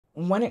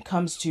when it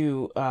comes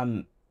to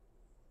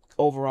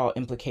overall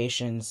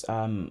implications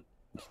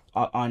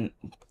on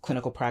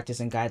clinical practice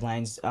and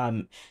guidelines,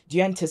 do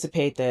you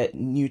anticipate that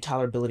new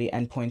tolerability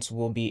endpoints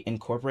will be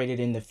incorporated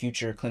in the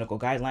future clinical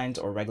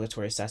guidelines or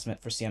regulatory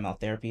assessment for CML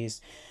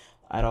therapies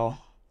at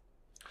all?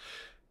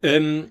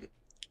 Um,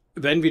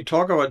 when we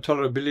talk about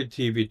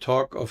tolerability, we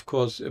talk, of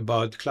course,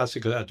 about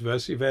classical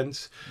adverse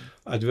events.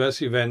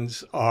 Adverse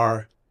events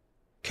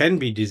can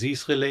be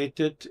disease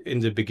related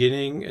in the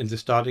beginning, in the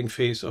starting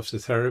phase of the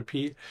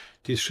therapy.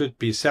 This should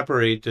be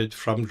separated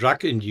from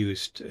drug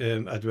induced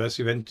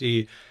adverse event,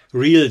 the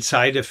real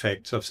side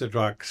effects of the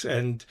drugs.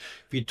 And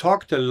we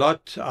talked a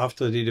lot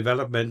after the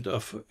development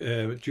of,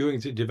 during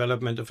the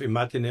development of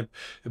imatinib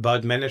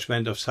about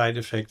management of side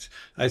effects.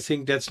 I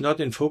think that's not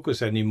in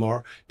focus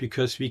anymore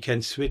because we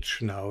can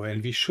switch now,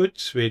 and we should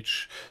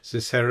switch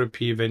the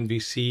therapy when we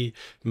see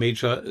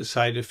major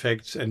side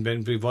effects and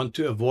when we want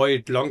to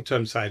avoid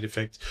long-term side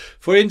effects.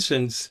 For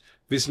instance,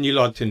 with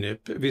nilotinib,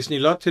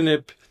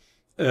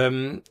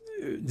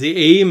 the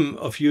aim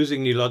of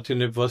using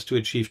nilotinib was to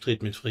achieve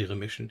treatment-free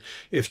remission.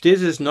 If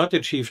this is not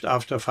achieved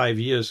after 5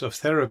 years of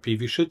therapy,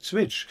 we should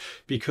switch,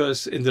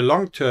 because in the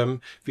long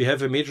term, we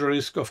have a major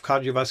risk of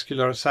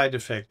cardiovascular side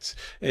effects.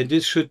 And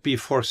this should be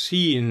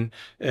foreseen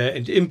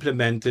and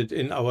implemented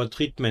in our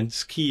treatment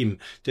scheme.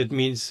 That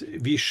means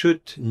we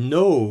should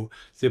know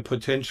the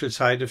potential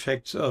side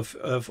effects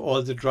of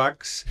all the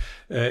drugs.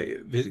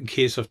 In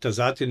case of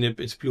dasatinib,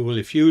 it's pleural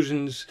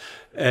effusions.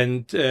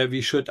 And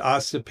we should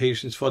ask the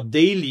patients for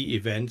daily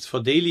events, for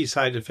daily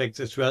side effects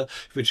as well,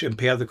 which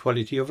impair the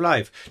quality of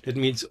life. That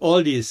means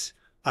all these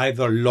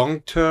either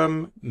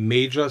long-term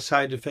major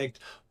side effects,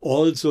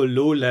 also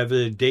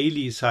low-level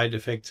daily side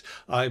effects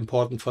are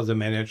important for the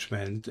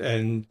management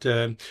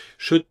and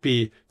should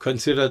be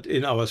considered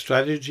in our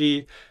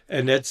strategy.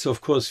 And that's,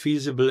 of course,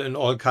 feasible in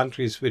all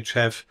countries which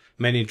have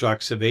many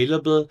drugs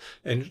available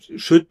and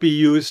should be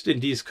used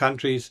in these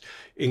countries.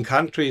 In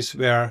countries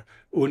where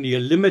only a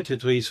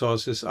limited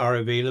resources are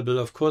available,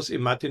 of course,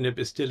 imatinib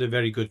is still a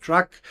very good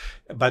drug,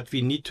 but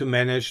we need to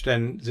manage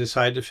then the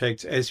side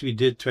effects as we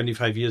did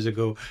 25 years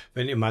ago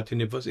when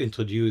imatinib was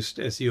introduced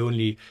as the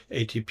only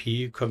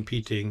ATP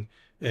competing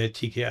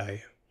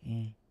TKI.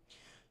 Mm.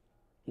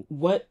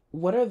 What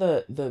are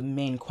the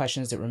main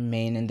questions that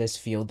remain in this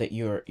field that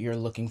you're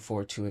looking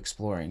forward to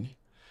exploring?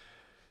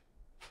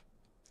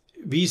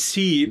 We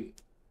see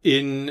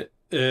in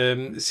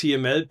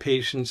CML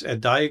patients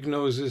at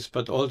diagnosis,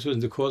 but also in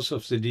the course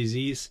of the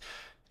disease,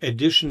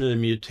 additional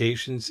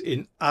mutations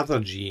in other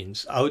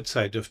genes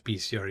outside of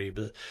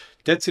BCR-ABL.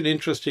 That's an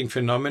interesting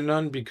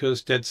phenomenon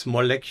because that's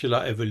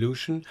molecular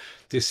evolution.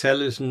 The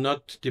cell is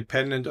not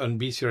dependent on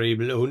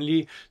BCR-ABL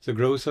only. The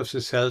growth of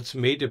the cells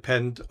may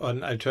depend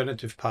on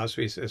alternative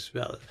pathways as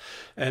well.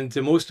 And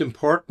the most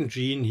important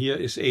gene here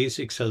is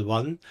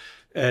ASXL1.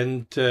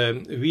 And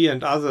we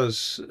and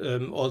others,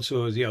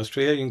 also the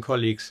Australian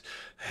colleagues,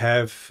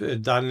 have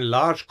done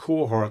large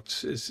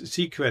cohorts,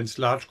 sequenced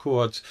large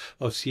cohorts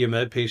of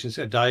CML patients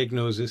at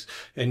diagnosis,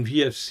 and we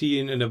have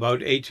seen in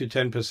about 8 to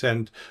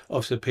 10%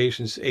 of the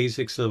patients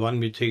ASXL1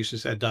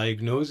 mutations at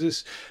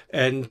diagnosis.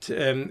 And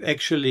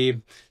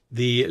actually,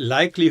 the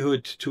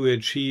likelihood to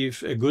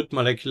achieve a good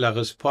molecular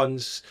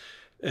response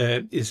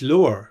is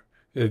lower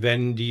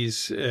when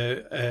these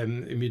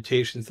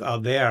mutations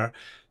are there.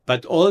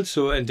 But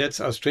also, and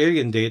that's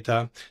Australian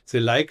data,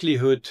 the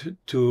likelihood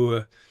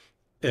to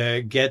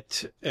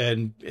get a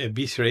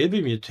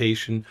BCR-ABL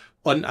mutation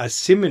on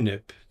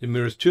asiminib, the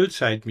myristoyl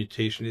site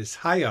mutation, is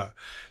higher.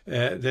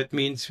 That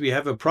means we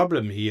have a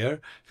problem here.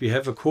 We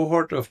have a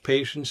cohort of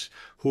patients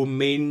who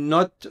may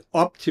not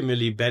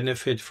optimally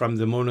benefit from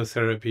the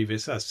monotherapy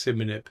with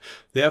asiminib.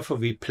 Therefore,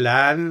 we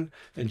plan,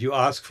 and you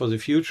ask for the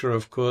future,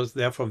 of course,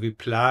 therefore we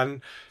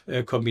plan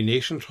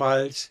combination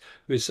trials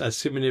with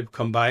asiminib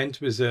combined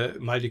with a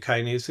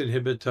multikinase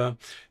inhibitor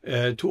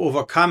to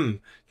overcome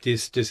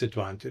this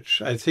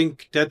disadvantage. I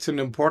think that's an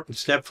important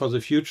step for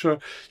the future.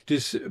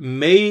 This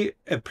may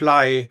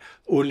apply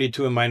only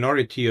to a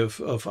minority of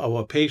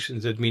our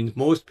patients. That means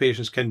most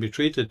patients can be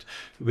treated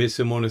with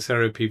the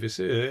monotherapy with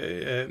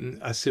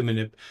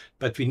asiminib,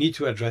 but we need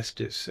to address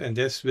this, and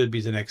this will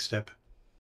be the next step.